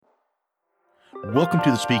Welcome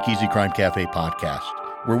to the Speakeasy Crime Cafe podcast,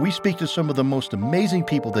 where we speak to some of the most amazing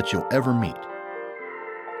people that you'll ever meet.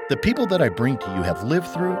 The people that I bring to you have lived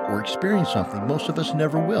through or experienced something most of us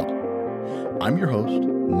never will. I'm your host,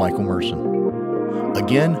 Michael Merson.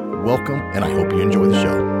 Again, welcome, and I hope you enjoy the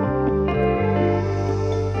show.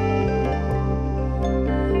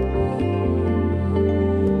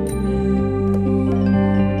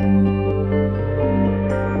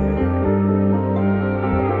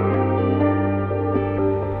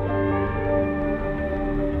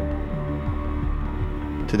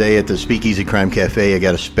 Today at the Speakeasy Crime Cafe, I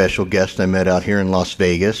got a special guest I met out here in Las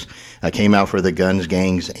Vegas. I came out for the Guns,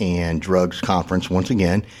 Gangs, and Drugs conference once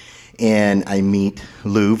again, and I meet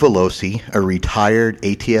Lou Valoze, a retired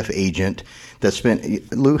ATF agent that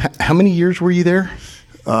spent... Lou, how many years were you there?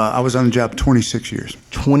 I was on the job 26 years.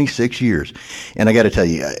 26 years. And I got to tell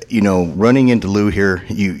you, running into Lou here,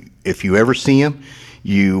 if you ever see him,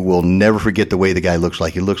 you will never forget the way the guy looks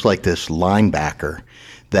like. He looks like this linebacker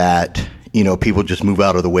that... people just move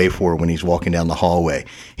out of the way for when he's walking down the hallway.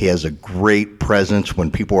 He has a great presence when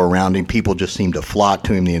people are around him. People just seem to flock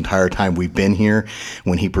to him the entire time we've been here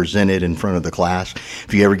when he presented in front of the class.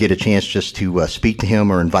 If you ever get a chance just to speak to him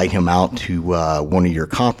or invite him out to one of your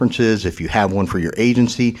conferences, if you have one for your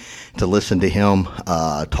agency, to listen to him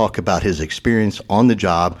talk about his experience on the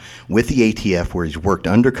job with the ATF, where he's worked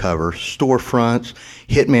undercover, storefronts,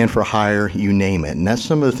 hitman for hire, you name it. And that's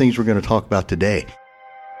some of the things we're going to talk about today.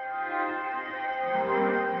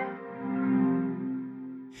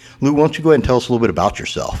 Lou, why don't you go ahead and tell us a little bit about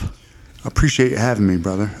yourself? I appreciate you having me,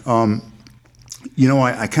 brother.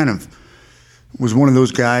 I kind of was one of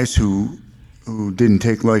those guys who didn't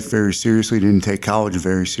take life very seriously, didn't take college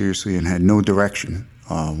very seriously, and had no direction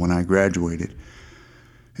when I graduated.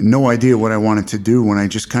 And no idea what I wanted to do when I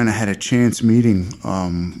just kind of had a chance meeting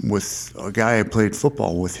with a guy I played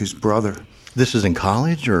football with, his brother. This is in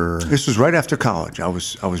college, or? This was right after college. I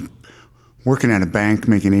was working at a bank,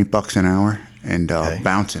 making $8 an hour. And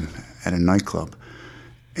bouncing at a nightclub.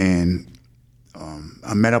 And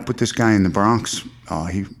I met up with this guy in the Bronx.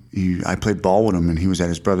 I played ball with him, and he was at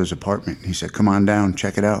his brother's apartment. He said, "Come on down,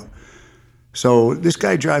 check it out." So this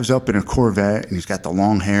guy drives up in a Corvette, and he's got the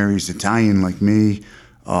long hair. He's Italian like me.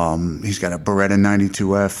 He's got a Beretta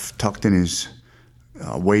 92F tucked in his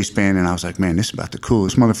waistband. And I was like, man, this is about the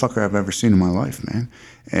coolest motherfucker I've ever seen in my life, man.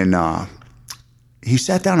 And he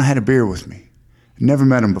sat down and had a beer with me. Never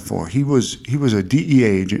met him before. He was a DEA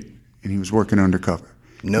agent, and he was working undercover.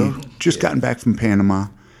 He'd just gotten back from Panama.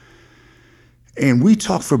 And we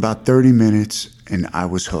talked for about 30 minutes, and I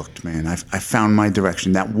was hooked, man. I found my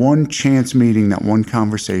direction. That one chance meeting, that one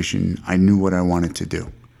conversation, I knew what I wanted to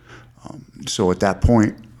do. So at that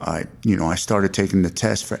point, I started taking the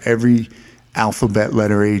test for every alphabet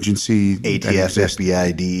letter agency. ATF,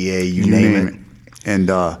 FBI, DEA, you name it.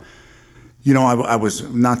 And... I was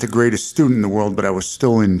not the greatest student in the world, but I was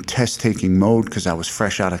still in test-taking mode because I was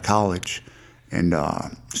fresh out of college. And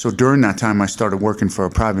so during that time, I started working for a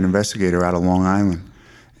private investigator out of Long Island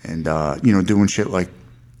and, doing shit like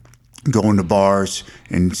going to bars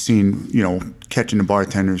and seeing, catching the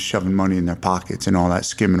bartenders shoving money in their pockets and all that,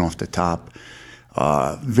 skimming off the top,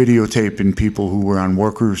 videotaping people who were on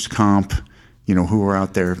workers' comp, who were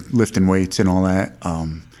out there lifting weights and all that.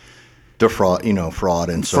 The fraud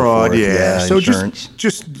and so forth. Yeah. So insurance.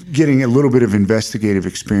 just getting a little bit of investigative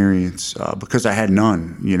experience because I had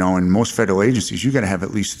none. In most federal agencies, you got to have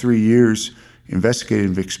at least 3 years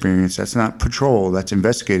investigative experience. That's not patrol. That's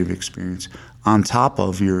investigative experience on top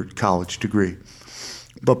of your college degree.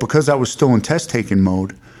 But because I was still in test-taking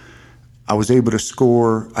mode, I was able to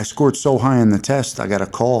score. I scored so high on the test, I got a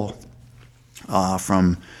call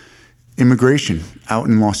from immigration out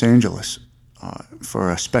in Los Angeles.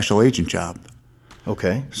 For a special agent job.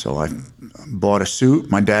 Okay. So I bought a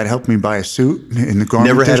suit. My dad helped me buy a suit in the garment district.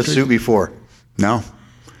 Never had a suit before? No.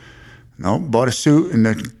 Bought a suit in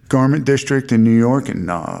the garment district in New York,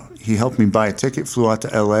 and he helped me buy a ticket, flew out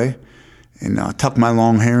to L.A., and tucked my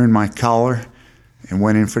long hair in my collar and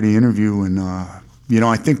went in for the interview. And,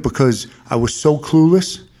 I think because I was so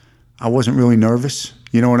clueless, I wasn't really nervous.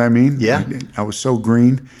 You know what I mean? Yeah. I was so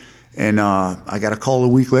green. And I got a call a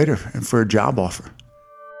week later for a job offer.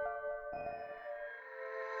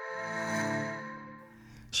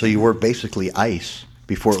 So you were basically ICE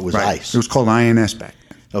before it was right. ICE. It was called INS back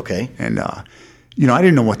then. Okay. And, I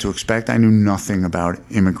didn't know what to expect. I knew nothing about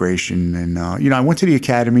immigration. And, I went to the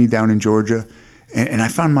academy down in Georgia, and I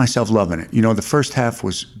found myself loving it. The first half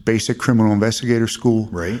was basic criminal investigator school,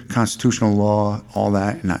 right, constitutional law, all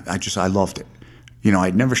that. And I loved it.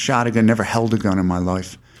 I'd never shot a gun, never held a gun in my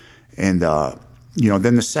life. And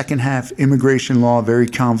Then the second half, immigration law, very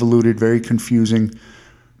convoluted, very confusing.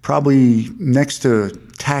 Probably next to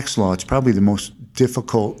tax law, it's probably the most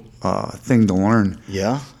difficult thing to learn.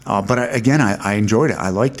 Yeah. But I enjoyed it. I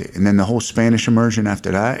liked it. And then the whole Spanish immersion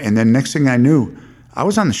after that. And then next thing I knew, I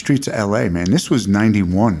was on the streets of L.A., man. This was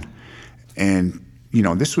 91. And,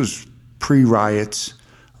 this was pre-riots.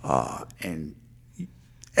 And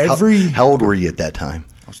How old were you at that time?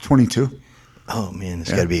 I was 22. Oh, man,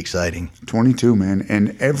 it's got to be exciting. 22, man.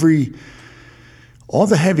 And all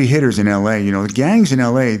the heavy hitters in L.A., the gangs in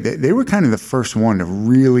L.A., they were kind of the first one to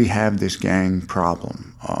really have this gang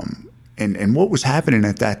problem. And what was happening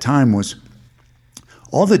at that time was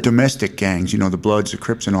all the domestic gangs, the Bloods, the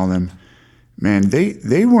Crips, and all them, man,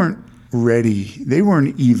 they weren't ready. They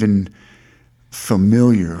weren't even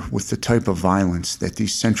familiar with the type of violence that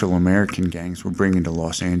these Central American gangs were bringing to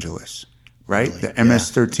Los Angeles, right? Really? The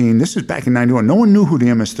MS-13, this is back in 91. No one knew who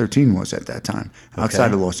the MS-13 was at that time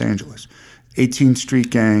outside of Los Angeles. 18th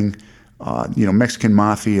Street Gang, Mexican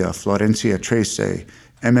Mafia, Florencia Trece,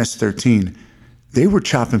 MS-13. They were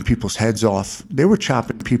chopping people's heads off. They were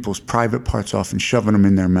chopping people's private parts off and shoving them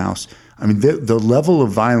in their mouths. I mean, the level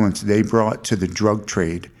of violence they brought to the drug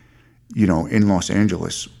trade, in Los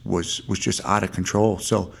Angeles was just out of control.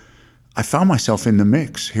 So I found myself in the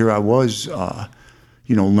mix. Here I was,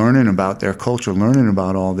 learning about their culture, learning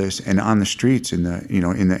about all this, and on the streets in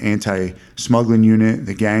the anti-smuggling unit,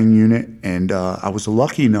 the gang unit, and I was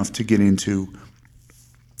lucky enough to get into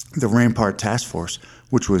the Rampart Task Force,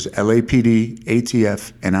 which was LAPD,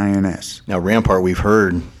 ATF, and INS. Now, Rampart, we've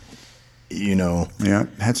heard, Yeah,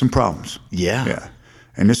 had some problems. Yeah. Yeah.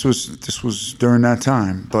 And this was during that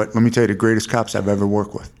time. But let me tell you, the greatest cops I've ever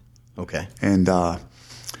worked with. Okay. And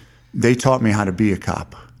they taught me how to be a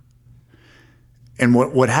cop. And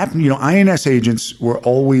what happened, INS agents were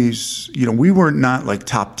always, we were not like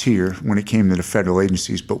top tier when it came to the federal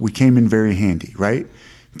agencies, but we came in very handy, right?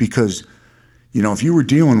 Because, if you were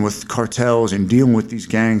dealing with cartels and dealing with these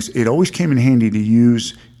gangs, it always came in handy to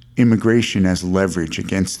use immigration as leverage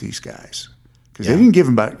against these guys. Because they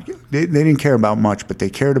didn't care about much, but they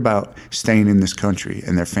cared about staying in this country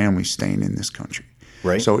and their families staying in this country.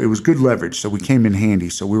 Right. So it was good leverage. So we came in handy.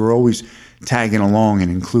 So we were always tagging along and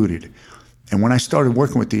included. And when I started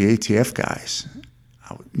working with the ATF guys,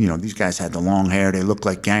 these guys had the long hair. They looked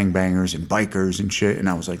like gangbangers and bikers and shit. And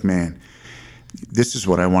I was like, man, this is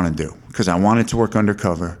what I want to do. Because I wanted to work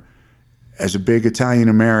undercover. As a big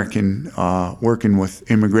Italian-American working with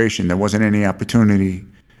immigration, there wasn't any opportunity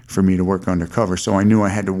for me to work undercover. So I knew I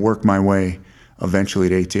had to work my way eventually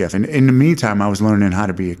to ATF. And in the meantime, I was learning how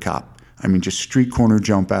to be a cop. I mean, just street corner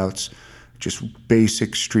jump outs, just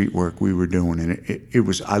basic street work we were doing.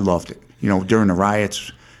 And I loved it. During the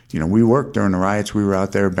riots, we worked during the riots. We were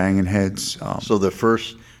out there banging heads. So the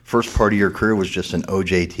first part of your career was just an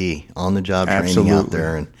OJT, on-the-job training out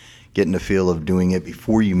there and getting the feel of doing it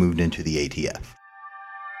before you moved into the ATF.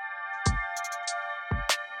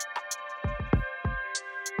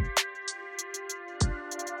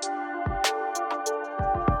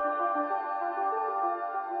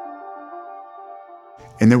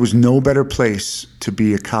 And there was no better place to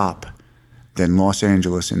be a cop than Los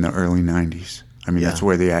Angeles in the early 90s. I mean, that's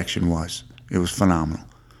where the action was. It was phenomenal.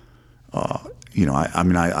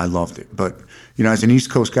 I loved it. But, as an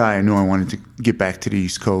East Coast guy, I knew I wanted to get back to the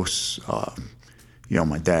East Coast.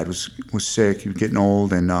 My dad was sick. He was getting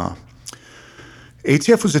old. And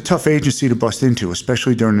ATF was a tough agency to bust into,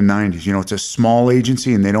 especially during the 90s. It's a small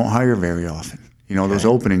agency, and they don't hire very often. Those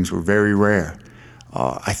openings were very rare.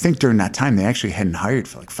 I think during that time, they actually hadn't hired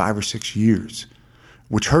for like 5 or 6 years,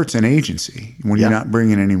 which hurts an agency when you're not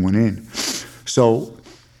bringing anyone in. So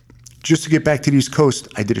just to get back to the East Coast,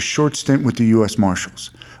 I did a short stint with the U.S. Marshals.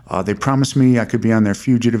 They promised me I could be on their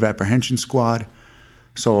fugitive apprehension squad.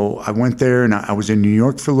 So I went there, and I was in New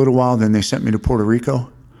York for a little while. Then they sent me to Puerto Rico.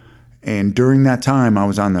 And during that time, I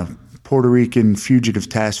was on the Puerto Rican Fugitive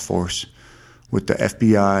Task Force with the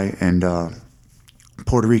FBI and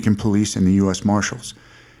Puerto Rican police and the U.S. Marshals.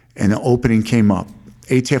 And the opening came up.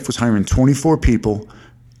 ATF was hiring 24 people,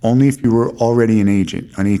 only if you were already an agent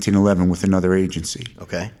on 1811 with another agency.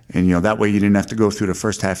 Okay. And, that way you didn't have to go through the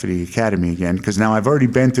first half of the academy again, because now I've already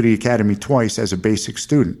been through the academy twice as a basic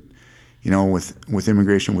student, with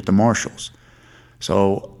immigration with the Marshals.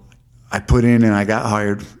 So I put in and I got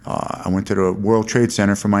hired. I went to the World Trade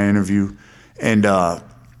Center for my interview. And,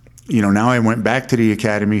 now I went back to the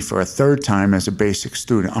academy for a third time as a basic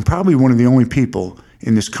student. I'm probably one of the only people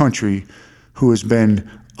in this country who has been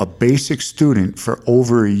a basic student for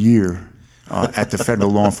over a year at the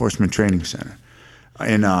Federal Law Enforcement Training Center.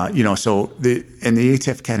 And, so the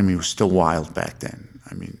ATF Academy was still wild back then.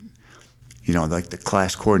 I mean, like the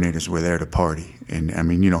class coordinators were there to party. And I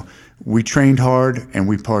mean, we trained hard and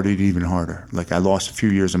we partied even harder. Like I lost a few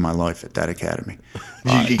years of my life at that academy.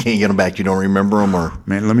 You can't get them back. You don't remember them, or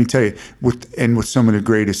man, let me tell you, with some of the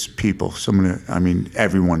greatest people,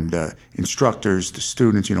 everyone, the instructors, the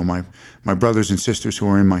students, my brothers and sisters who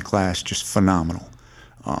were in my class, just phenomenal.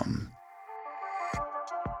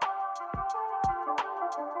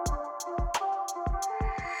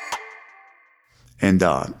 And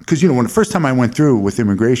because when the first time I went through with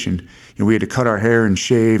immigration, we had to cut our hair and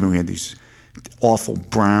shave, and we had these awful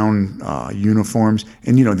brown uniforms.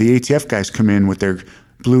 And the ATF guys come in with their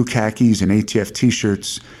blue khakis and ATF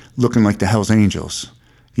T-shirts, looking like the Hell's Angels,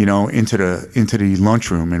 into the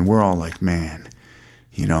lunchroom, and we're all like, man,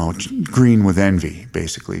 green with envy,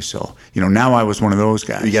 basically. So now I was one of those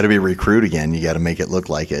guys. You got to be a recruit again. You got to make it look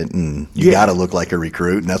like it, and you got to look like a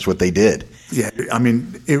recruit, and that's what they did. Yeah, I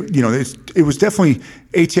mean, it was definitely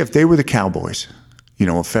ATF. They were the cowboys,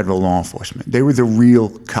 of federal law enforcement. They were the real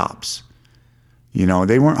cops.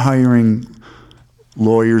 They weren't hiring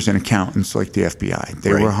lawyers and accountants like the FBI.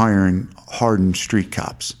 They were hiring hardened street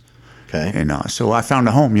cops. Okay. And so I found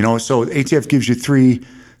a home. So ATF gives you 3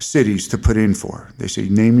 cities to put in for. They say,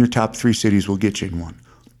 name your top 3 cities, we'll get you in one.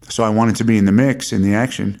 So I wanted to be in the mix, in the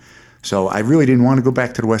action. So I really didn't want to go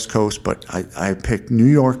back to the West Coast, but I picked New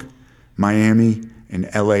York, Miami, and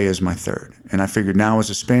LA as my third. And I figured now as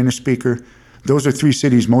a Spanish speaker, those are 3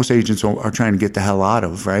 cities most agents are trying to get the hell out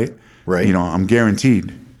of, right? Right. I'm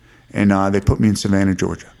guaranteed. And they put me in Savannah,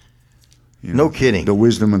 Georgia. No kidding. The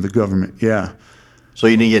wisdom of the government, yeah. So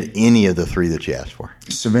you didn't get any of the 3 that you asked for?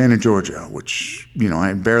 Savannah, Georgia, which,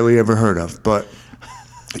 I barely ever heard of. But,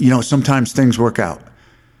 sometimes things work out.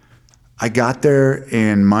 I got there,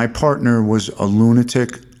 and my partner was a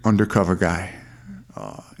lunatic undercover guy.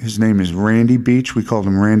 His name is Randy Beach. We called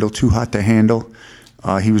him Randall, too hot to handle.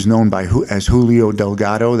 He was known as Julio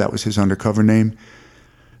Delgado. That was his undercover name.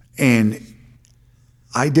 And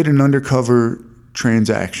I did an undercover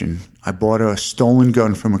transaction. I bought a stolen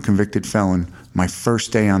gun from a convicted felon my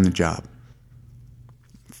first day on the job.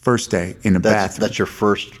 First day in the bathroom. That's your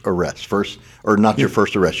first arrest. Your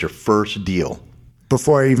first arrest, your first deal.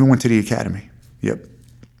 Before I even went to the academy. Yep.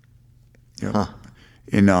 Huh.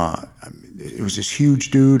 And it was this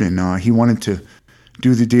huge dude, and he wanted to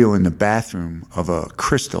do the deal in the bathroom of a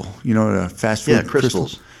Crystal, the fast food. Yeah,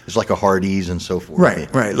 Crystals. It's like a Hardee's and so forth.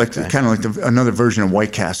 Right. Like kind of like another version of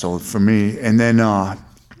White Castle for me. And then,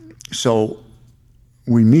 so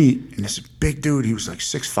we meet, and this big dude, he was like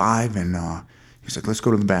 6'5", and he's like, let's go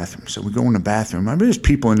to the bathroom. So we go in the bathroom. I mean, there's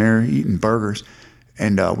people in there eating burgers,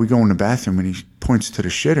 and we go in the bathroom, and he points to the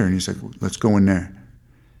shitter, and he's like, let's go in there.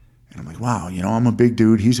 And I'm like, wow, I'm a big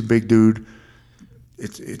dude. He's a big dude.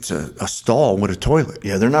 It's a stall with a toilet.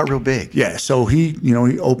 Yeah, they're not real big. Yeah, so he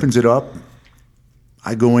opens it up.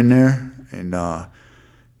 I go in there, and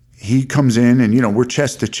he comes in, and we're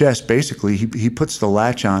chest to chest. Basically, he puts the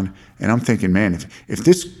latch on, and I'm thinking, man, if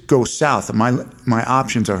this goes south, my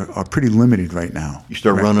options are pretty limited right now. You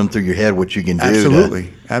start running through your head what you can do.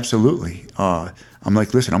 Absolutely. I'm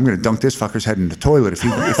like, listen, I'm going to dunk this fucker's head in the toilet if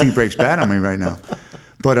he breaks bad on me right now.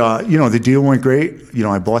 But the deal went great.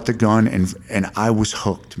 I bought the gun, and I was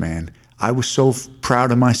hooked, man. I was so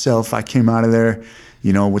proud of myself. I came out of there,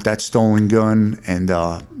 with that stolen gun, and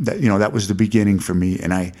that was the beginning for me.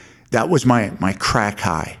 And that was my crack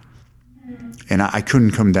high, and I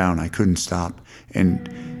couldn't come down. I couldn't stop.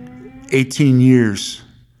 And 18 years,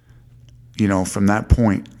 from that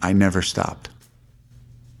point, I never stopped.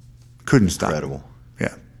 Couldn't stop. Incredible.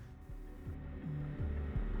 Yeah.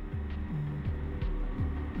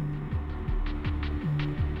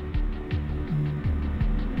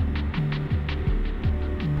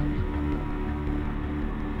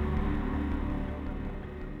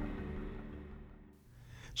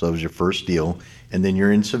 So that was your first deal, and then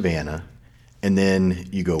you're in Savannah, and then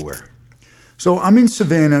you go where? So I'm in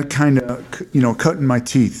Savannah, kind of, cutting my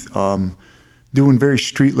teeth, doing very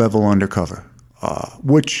street level undercover,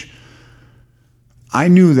 which I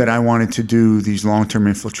knew that I wanted to do these long-term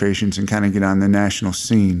infiltrations and kind of get on the national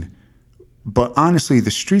scene. But honestly, the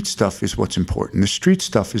street stuff is what's important. The street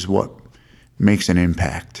stuff is what makes an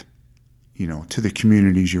impact, to the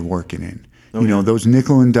communities you're working in. Okay. Those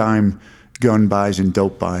nickel and dime gun buys and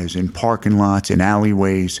dope buys in parking lots, in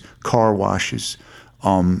alleyways, car washes.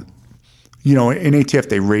 In ATF,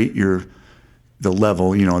 they rate the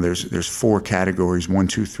level. There's 4 categories, 1,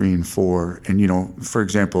 2, 3, and 4. And, for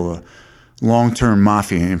example, a long-term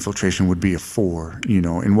mafia infiltration would be a 4,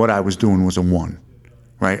 and what I was doing was a 1,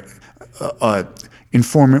 right?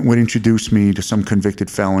 Informant would introduce me to some convicted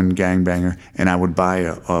felon gangbanger, and I would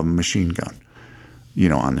buy a machine gun.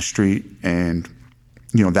 on the street, and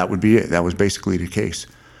that would be it. That was basically the case.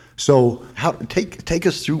 So take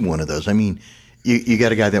us through one of those. I mean, you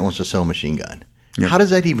got a guy that wants to sell a machine gun. Yep. How does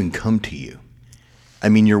that even come to you? I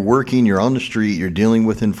mean, you're working, you're on the street, you're dealing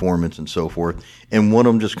with informants and so forth, and one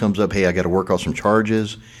of them just comes up, hey, I got to work off some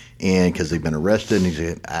charges, and because they've been arrested, and he's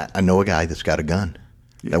like, I know a guy that's got a gun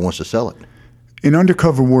that wants to sell it. In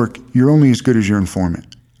undercover work, you're only as good as your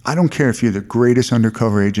informant. I don't care if you're the greatest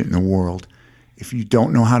undercover agent in the world. If you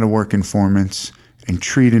don't know how to work informants and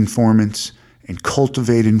treat informants and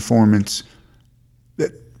cultivate informants,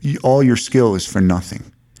 all your skill is for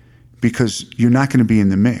nothing, because you're not going to be in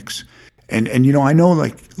the mix. And I know,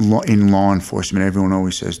 like, in law enforcement, everyone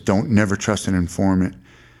always says, never trust an informant.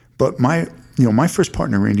 But my first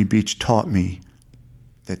partner, Randy Beach, taught me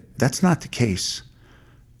that that's not the case.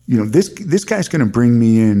 This guy's going to bring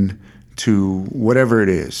me in to whatever it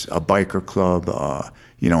is, a biker club, a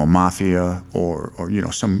mafia, or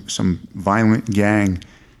some violent gang.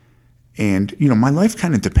 And, my life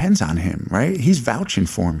kind of depends on him, right? He's vouching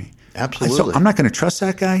for me. Absolutely. So I'm not going to trust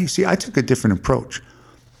that guy. See, I took a different approach.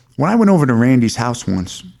 When I went over to Randy's house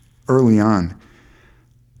once, early on,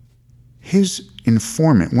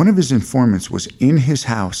 one of his informants was in his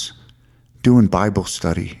house doing Bible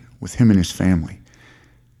study with him and his family.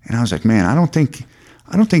 And I was like, man, I don't think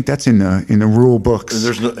that's in the rule books.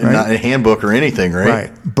 There's not a handbook or anything, right?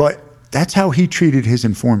 Right. But that's how he treated his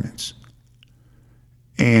informants.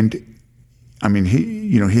 And I mean,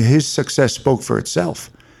 his success spoke for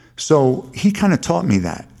itself. So he kind of taught me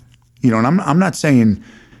that. And I'm not saying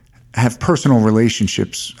have personal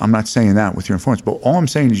relationships. I'm not saying that with your informants, but all I'm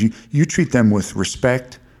saying is you treat them with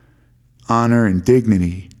respect, honor, and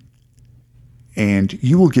dignity, and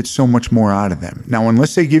you will get so much more out of them. Now,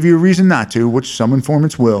 unless they give you a reason not to, which some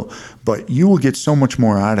informants will, but you will get so much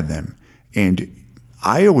more out of them. And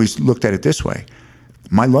I always looked at it this way.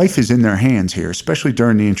 My life is in their hands here, especially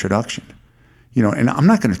during the introduction. And I'm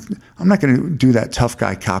not going to do that tough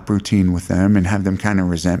guy cop routine with them and have them kind of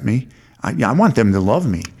resent me. I want them to love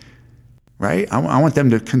me. Right? I want them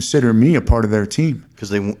to consider me a part of their team.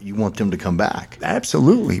 Because you want them to come back.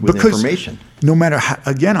 Absolutely. With because information. No matter how,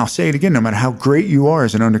 again, I'll say it again, no matter how great you are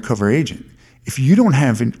as an undercover agent, if you don't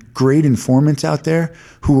have great informants out there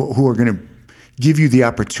who are going to give you the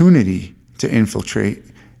opportunity to infiltrate,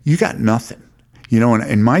 you got nothing.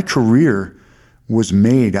 And my career was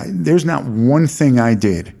made, there's not one thing I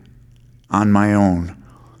did on my own.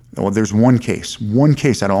 Well, there's one case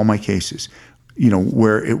out of all my cases,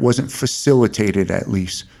 where it wasn't facilitated, at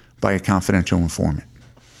least, by a confidential informant.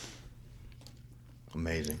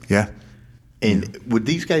 Amazing. Yeah. And would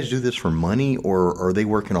these guys do this for money, or are they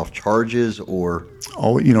working off charges, or?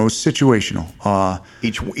 Oh, it was situational.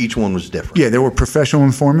 Each one was different. Yeah, there were professional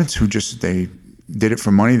informants who they did it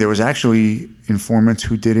for money. There was actually informants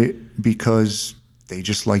who did it because they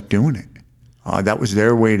just liked doing it. That was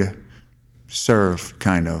their way to serve,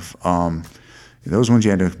 kind of. Those ones you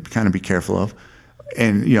had to kind of be careful of.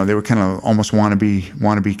 And, they were kind of almost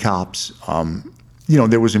wannabe cops.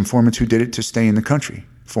 There was informants who did it to stay in the country,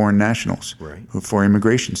 foreign nationals, right, for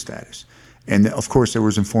immigration status. And, of course, there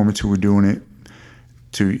was informants who were doing it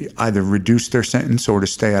to either reduce their sentence or to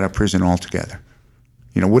stay out of prison altogether.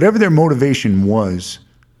 Whatever their motivation was,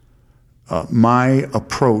 my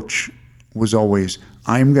approach was always,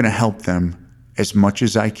 I'm going to help them as much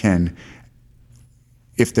as I can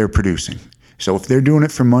if they're producing. So if they're doing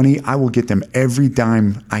it for money, I will get them every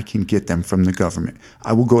dime I can get them from the government.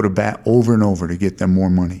 I will go to bat over and over to get them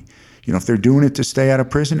more money. If they're doing it to stay out of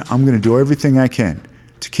prison, I'm going to do everything I can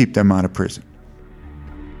to keep them out of prison.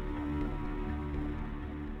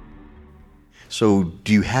 So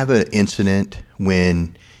do you have an incident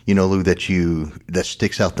when, Lou, that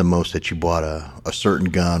sticks out the most, that you bought a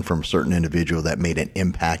certain gun from a certain individual that made an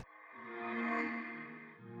impact?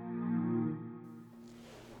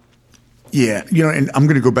 Yeah, and I'm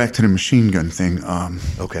going to go back to the machine gun thing.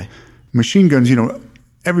 Okay. Machine guns,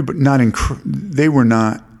 everybody they were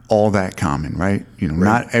not all that common, right? Right.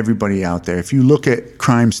 Not everybody out there. If you look at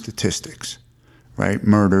crime statistics, right,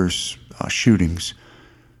 murders, shootings,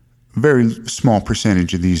 a very small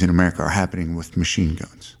percentage of these in America are happening with machine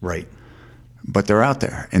guns. Right. But they're out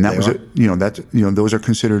there, and that those are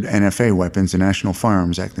considered NFA weapons, the National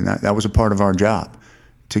Firearms Act, and that was a part of our job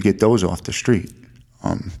to get those off the street.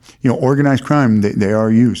 Organized crime, they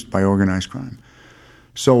are used by organized crime.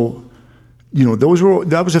 So,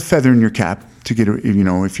 that was a feather in your cap to get,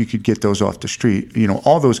 if you could get those off the street.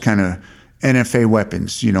 All those kind of NFA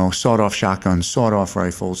weapons, sawed-off shotguns, sawed-off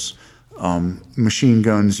rifles, machine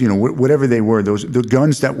guns, whatever they were, the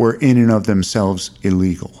guns that were in and of themselves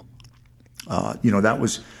illegal. That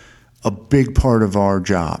was a big part of our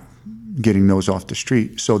job, getting those off the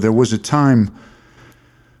street. So there was a time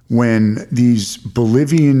when these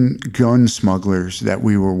Bolivian gun smugglers that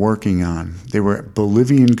we were working on, they were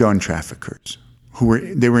Bolivian gun traffickers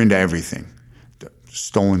they were into everything,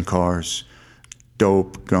 stolen cars,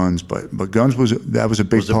 dope, guns, but guns was a big part.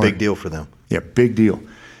 It was a big deal for them. Yeah, big deal.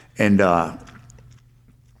 And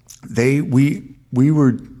we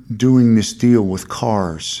were doing this deal with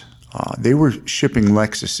cars. They were shipping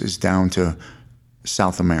Lexuses down to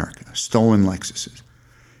South America, stolen Lexuses.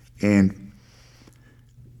 And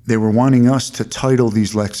they were wanting us to title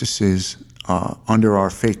these Lexuses under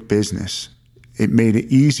our fake business. It made it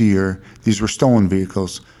easier, these were stolen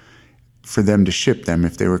vehicles, for them to ship them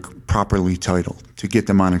if they were properly titled, to get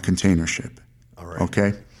them on a container ship. All right.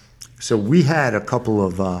 Okay? So we had a couple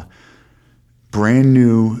of brand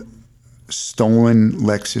new stolen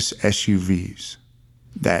Lexus SUVs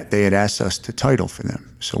that they had asked us to title for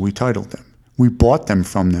them. So we titled them. We bought them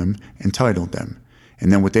from them and titled them.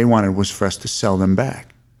 And then what they wanted was for us to sell them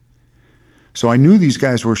back. So I knew these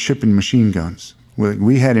guys were shipping machine guns.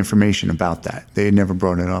 We had information about that. They had never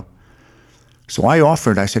brought it up. So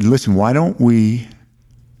I said, listen, why don't we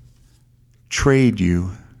trade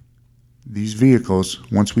you these vehicles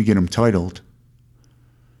once we get them titled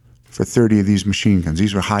for 30 of these machine guns.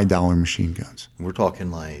 These were high dollar machine guns. We're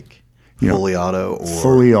talking like fully auto or?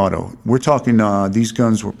 Fully auto. We're talking these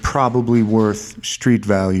guns were probably worth street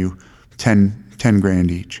value 10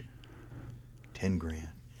 grand each. 10 grand.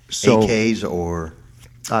 So, AKs or?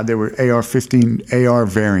 There were AR-15 AR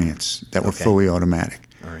variants that were fully automatic.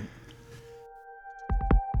 All right.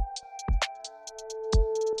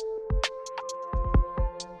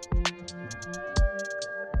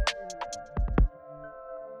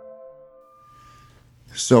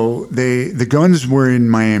 So the guns were in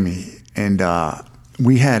Miami, and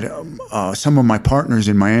we had some of my partners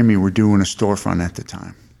in Miami were doing a storefront at the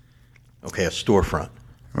time. Okay, a storefront.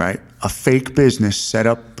 Right? A fake business set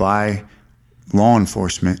up by law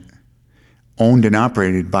enforcement, owned and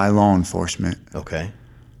operated by law enforcement. Okay.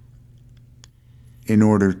 In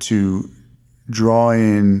order to draw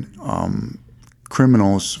in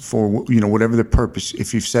criminals for whatever the purpose.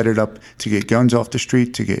 If you've set it up to get guns off the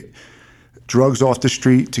street, to get drugs off the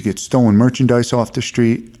street, to get stolen merchandise off the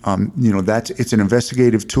street, it's an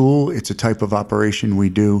investigative tool. It's a type of operation we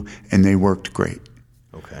do, and they worked great.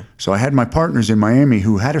 Okay. So I had my partners in Miami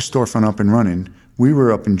who had a storefront up and running. We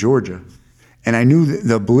were up in Georgia. And I knew that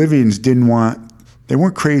the Bolivians they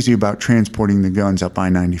weren't crazy about transporting the guns up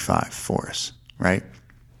I-95 for us, right?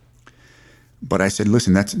 But I said,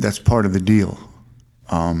 listen, that's part of the deal.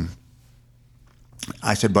 I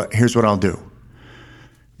said, but here's what I'll do.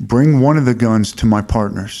 Bring one of the guns to my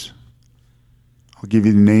partners. I'll give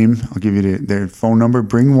you the name. I'll give you their phone number.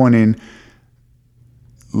 Bring one in.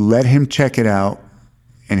 Let him check it out,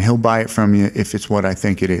 and he'll buy it from you if it's what I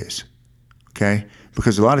think it is, okay?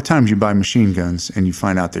 Because a lot of times you buy machine guns and you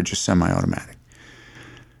find out they're just semi-automatic.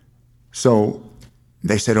 So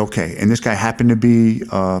they said, okay. And this guy happened to be,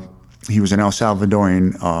 he was an El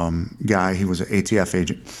Salvadorian guy. He was an ATF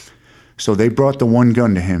agent. So they brought the one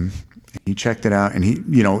gun to him. He checked it out.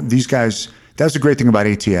 And these guys, that's the great thing about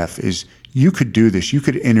ATF is you could do this. You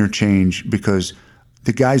could interchange because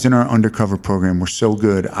the guys in our undercover program were so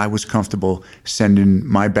good. I was comfortable sending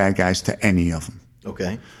my bad guys to any of them.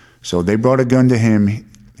 Okay. So they brought a gun to him.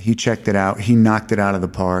 He checked it out. He knocked it out of the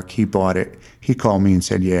park. He bought it. He called me and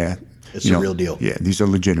said, yeah. It's a real deal. Yeah, these are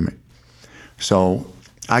legitimate. So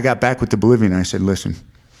I got back with the Bolivian and I said, listen,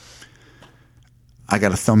 I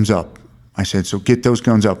got a thumbs up. I said, so get those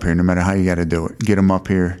guns up here no matter how you got to do it. Get them up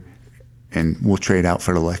here and we'll trade out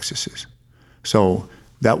for the Lexuses. So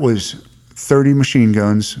that was 30 machine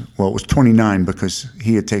guns. Well, it was 29 because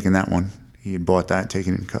he had taken that one. He had bought that,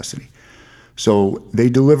 taken it in custody. So they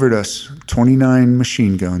delivered us 29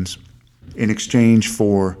 machine guns in exchange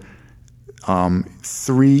for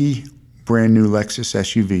 3 brand new Lexus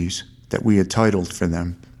SUVs that we had titled for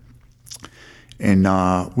them. And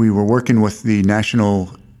we were working with the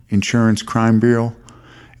National Insurance Crime Bureau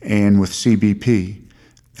and with CBP.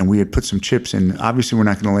 And we had put some chips in. Obviously, we're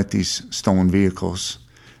not going to let these stolen vehicles.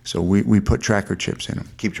 So we put tracker chips in them.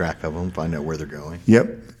 Keep track of them, find out where they're going.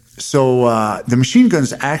 Yep. So the machine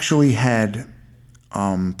guns actually had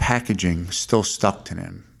packaging still stuck to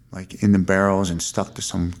them, like in the barrels and stuck to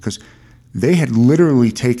some, because they had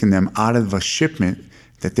literally taken them out of a shipment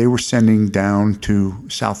that they were sending down to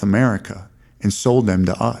South America and sold them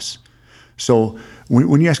to us. So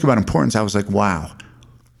when you ask about importance, I was like, wow,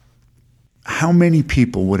 how many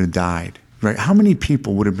people would have died, right? How many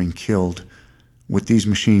people would have been killed with these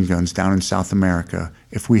machine guns down in South America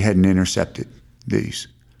if we hadn't intercepted these?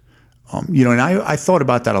 And I thought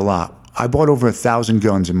about that a lot. I bought over 1,000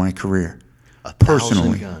 guns in my career. 1,000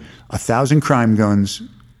 personally. guns. 1,000 crime guns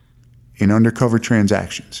in undercover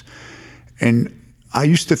transactions. And I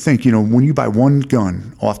used to think, when you buy one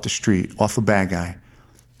gun off the street, off a bad guy,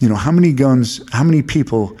 how many guns, how many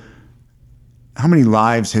people, how many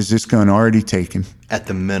lives has this gun already taken? At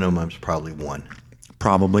the minimum, it's probably one.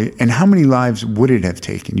 Probably. And how many lives would it have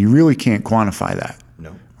taken? You really can't quantify that.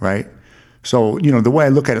 No. Right? So, the way I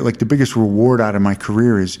look at it, like the biggest reward out of my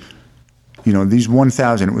career is, these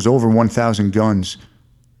 1,000, it was over 1,000 guns.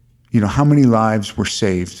 How many lives were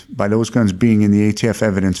saved by those guns being in the ATF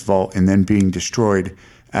evidence vault and then being destroyed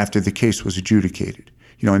after the case was adjudicated?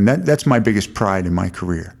 And that's my biggest pride in my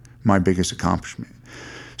career, my biggest accomplishment.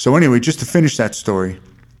 So anyway, just to finish that story,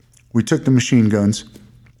 we took the machine guns,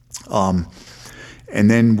 and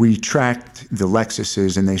then we tracked the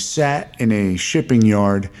Lexuses, and they sat in a shipping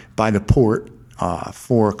yard by the port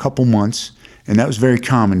for a couple months, and that was very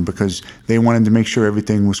common because they wanted to make sure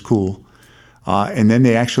everything was cool. And then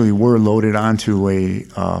they actually were loaded onto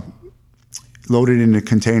loaded into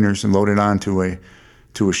containers and loaded onto a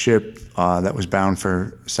ship that was bound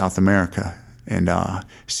for South America. And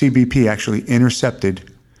CBP actually intercepted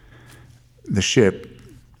the ship,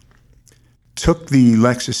 took the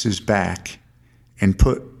Lexuses back, and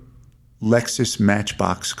put Lexus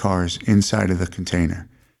Matchbox cars inside of the container.